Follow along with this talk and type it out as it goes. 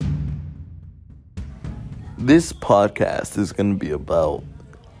This podcast is going to be about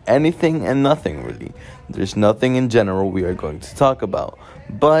anything and nothing, really. There's nothing in general we are going to talk about,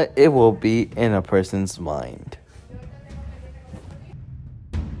 but it will be in a person's mind.